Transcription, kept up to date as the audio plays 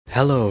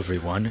Hello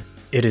everyone,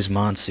 it is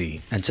Monsi,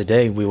 and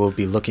today we will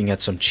be looking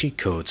at some cheat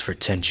codes for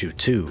Tenchu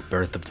 2,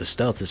 Birth of the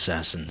Stealth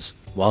Assassins.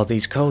 While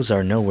these codes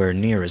are nowhere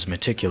near as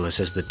meticulous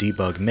as the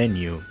debug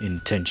menu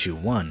in Tenchu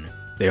 1,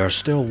 they are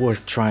still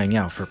worth trying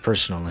out for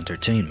personal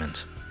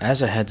entertainment.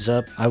 As a heads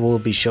up, I will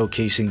be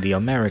showcasing the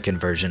American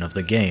version of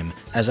the game,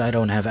 as I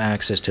don't have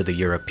access to the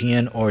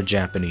European or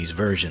Japanese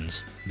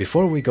versions.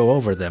 Before we go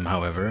over them,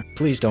 however,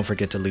 please don't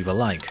forget to leave a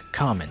like,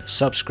 comment,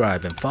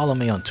 subscribe, and follow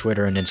me on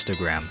Twitter and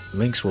Instagram.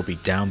 Links will be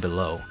down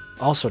below.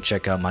 Also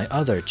check out my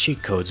other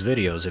cheat codes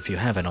videos if you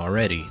haven't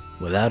already.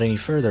 Without any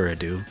further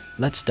ado,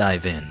 let's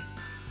dive in.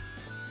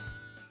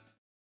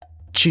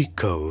 Cheat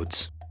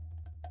codes.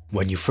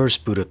 When you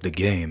first boot up the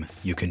game,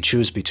 you can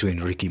choose between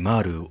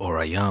Rikimaru or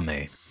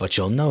Ayame, but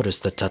you'll notice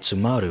that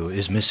Tatsumaru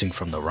is missing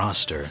from the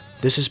roster.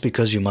 This is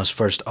because you must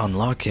first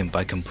unlock him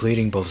by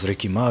completing both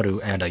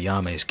Rikimaru and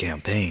Ayame's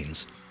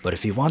campaigns. But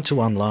if you want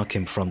to unlock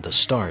him from the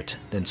start,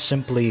 then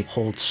simply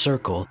hold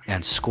circle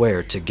and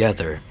square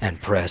together and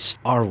press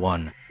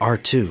R1,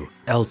 R2,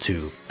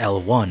 L2,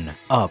 L1,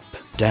 up,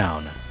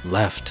 down,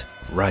 left,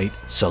 right,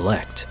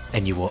 select,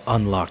 and you will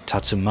unlock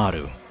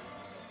Tatsumaru.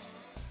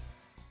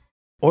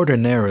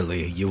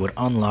 Ordinarily, you would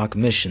unlock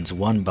missions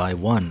one by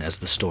one as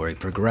the story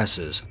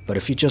progresses, but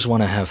if you just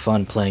want to have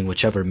fun playing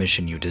whichever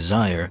mission you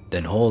desire,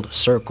 then hold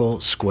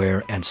circle,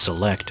 square, and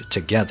select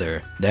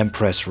together, then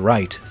press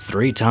right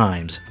 3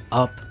 times,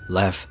 up,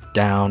 left,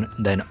 down,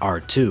 then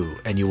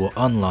R2, and you will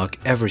unlock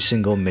every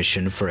single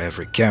mission for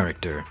every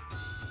character.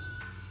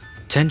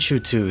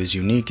 Tenchu 2 is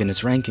unique in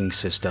its ranking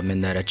system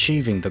in that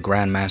achieving the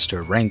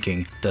Grandmaster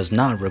ranking does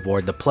not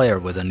reward the player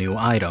with a new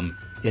item.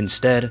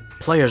 Instead,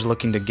 players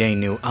looking to gain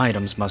new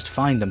items must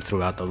find them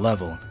throughout the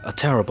level. A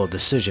terrible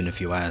decision if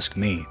you ask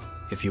me.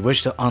 If you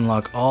wish to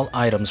unlock all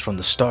items from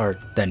the start,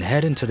 then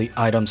head into the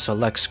item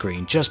select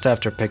screen just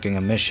after picking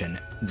a mission.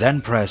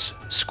 Then press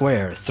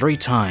square 3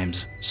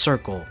 times,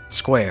 circle,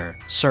 square,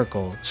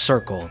 circle,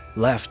 circle,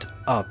 left,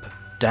 up,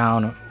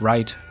 down,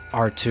 right,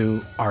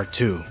 R2,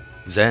 R2.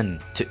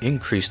 Then, to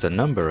increase the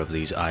number of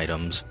these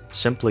items,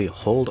 simply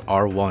hold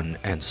R1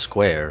 and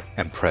square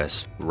and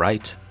press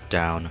right,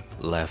 down,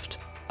 left,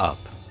 up.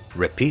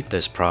 Repeat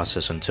this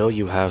process until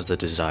you have the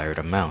desired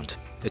amount.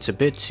 It's a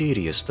bit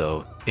tedious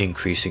though,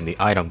 increasing the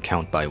item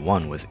count by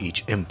 1 with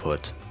each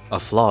input, a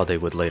flaw they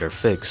would later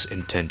fix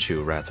in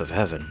Tenchu Wrath of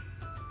Heaven.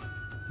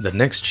 The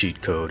next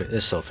cheat code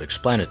is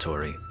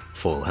self-explanatory,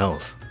 full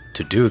health.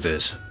 To do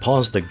this,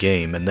 pause the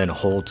game and then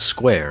hold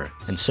square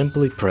and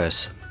simply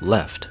press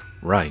left,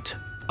 right,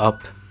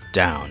 up,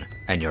 down,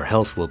 and your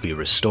health will be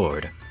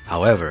restored.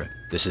 However,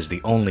 this is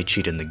the only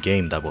cheat in the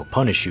game that will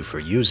punish you for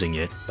using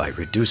it by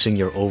reducing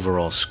your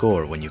overall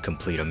score when you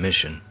complete a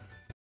mission.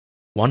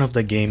 One of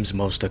the game's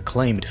most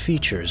acclaimed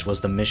features was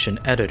the mission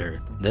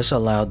editor. This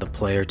allowed the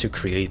player to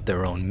create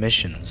their own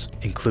missions,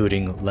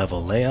 including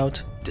level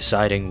layout,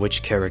 deciding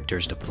which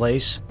characters to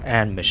place,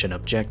 and mission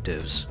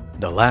objectives.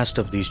 The last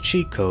of these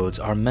cheat codes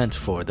are meant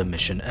for the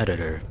mission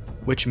editor,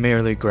 which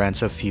merely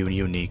grants a few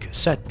unique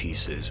set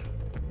pieces.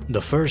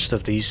 The first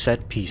of these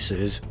set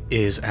pieces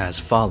is as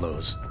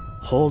follows.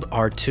 Hold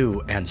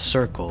R2 and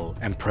circle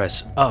and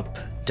press up,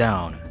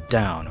 down,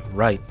 down,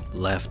 right,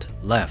 left,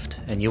 left,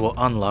 and you will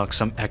unlock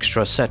some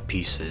extra set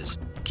pieces.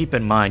 Keep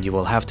in mind you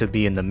will have to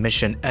be in the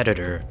mission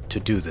editor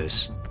to do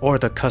this, or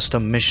the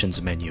custom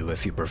missions menu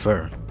if you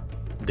prefer.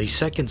 The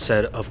second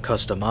set of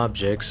custom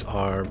objects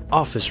are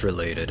office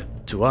related.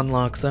 To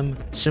unlock them,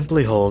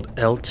 simply hold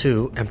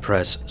L2 and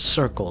press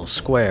circle,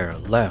 square,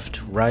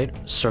 left, right,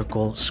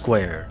 circle,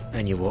 square,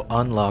 and you will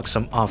unlock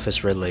some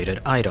office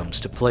related items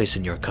to place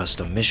in your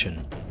custom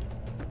mission.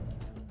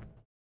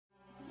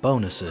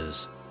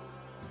 Bonuses.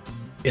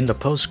 In the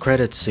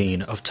post-credits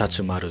scene of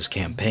Tatsumaru's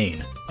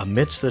campaign,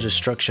 amidst the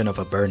destruction of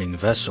a burning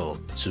vessel,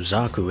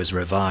 Suzaku is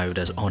revived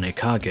as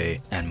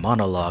Onekage and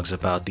monologues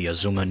about the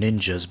Azuma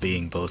ninjas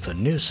being both a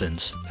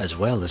nuisance as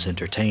well as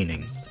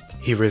entertaining.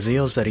 He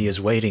reveals that he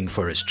is waiting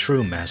for his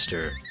true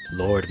master,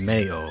 Lord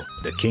Meo,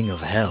 the King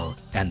of Hell,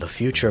 and the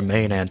future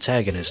main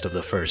antagonist of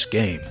the first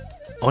game.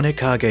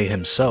 Onekage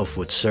himself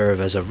would serve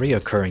as a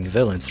reoccurring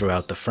villain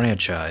throughout the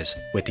franchise,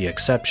 with the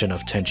exception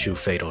of Tenchu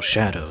Fatal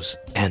Shadows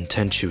and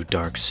Tenchu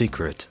Dark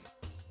Secret.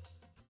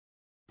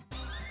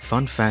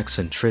 Fun facts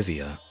and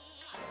trivia.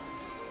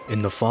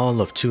 In the fall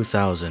of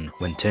 2000,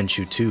 when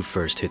Tenchu 2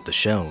 first hit the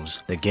shelves,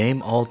 the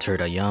game altered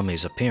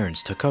Ayame's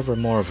appearance to cover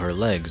more of her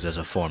legs as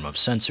a form of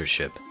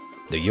censorship.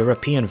 The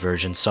European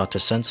version sought to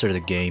censor the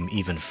game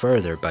even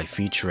further by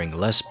featuring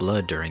less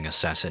blood during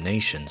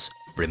assassinations,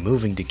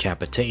 removing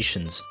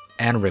decapitations,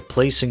 and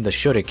replacing the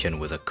shuriken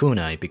with a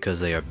kunai because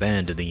they are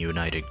banned in the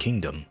United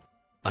Kingdom.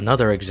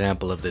 Another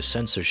example of this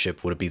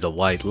censorship would be the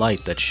white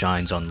light that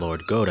shines on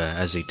Lord Goda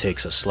as he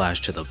takes a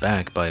slash to the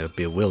back by a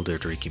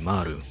bewildered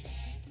Rikimaru.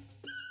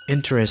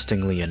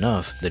 Interestingly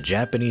enough, the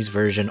Japanese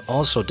version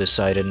also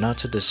decided not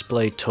to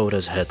display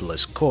Toda's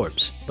headless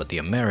corpse, but the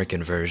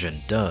American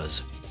version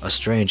does. A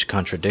strange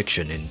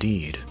contradiction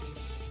indeed.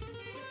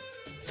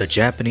 The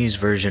Japanese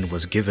version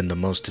was given the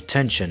most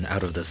attention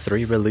out of the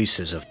 3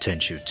 releases of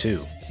Tenchu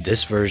 2.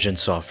 This version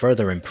saw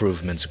further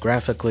improvements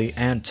graphically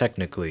and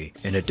technically,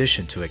 in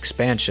addition to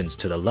expansions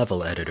to the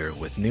level editor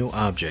with new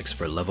objects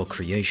for level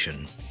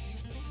creation.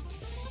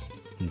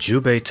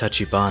 Jubei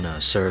Tachibana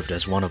served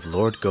as one of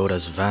Lord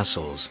Goda's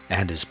vassals,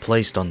 and is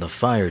placed on the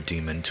fire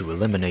demon to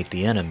eliminate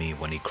the enemy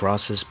when he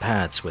crosses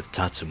paths with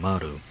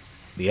Tatsumaru.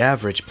 The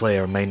average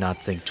player may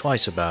not think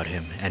twice about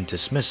him and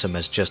dismiss him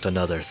as just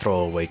another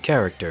throwaway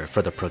character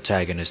for the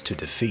protagonist to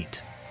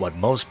defeat. What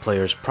most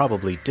players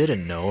probably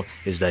didn't know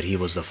is that he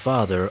was the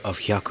father of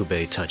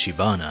Hyakubei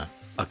Tachibana,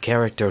 a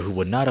character who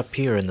would not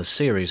appear in the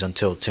series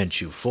until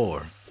Tenchu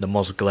 4. The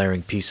most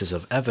glaring pieces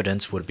of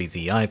evidence would be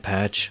the eye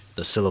patch,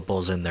 the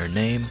syllables in their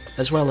name,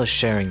 as well as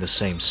sharing the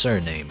same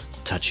surname,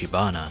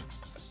 Tachibana.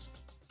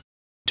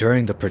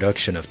 During the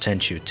production of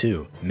Tenchu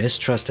 2,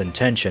 mistrust and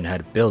tension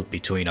had built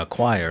between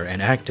Acquire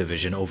and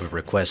Activision over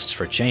requests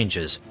for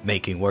changes,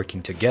 making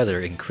working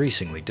together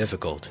increasingly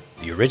difficult.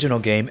 The original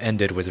game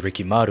ended with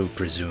Rikimaru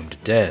presumed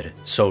dead,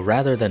 so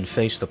rather than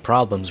face the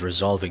problems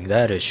resolving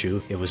that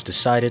issue, it was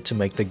decided to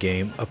make the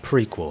game a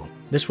prequel.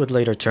 This would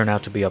later turn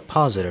out to be a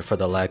positive for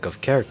the lack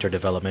of character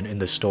development in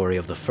the story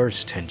of the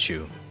first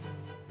Tenchu.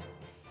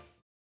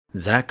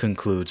 That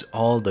concludes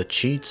all the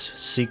cheats,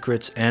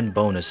 secrets, and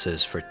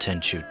bonuses for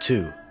Tenchu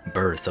 2,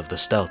 Birth of the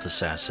Stealth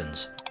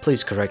Assassins.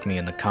 Please correct me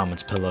in the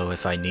comments below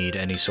if I need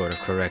any sort of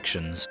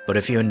corrections, but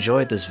if you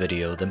enjoyed this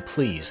video, then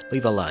please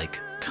leave a like,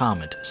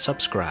 comment,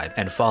 subscribe,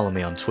 and follow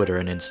me on Twitter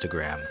and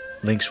Instagram.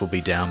 Links will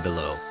be down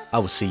below. I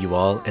will see you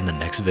all in the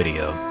next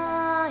video.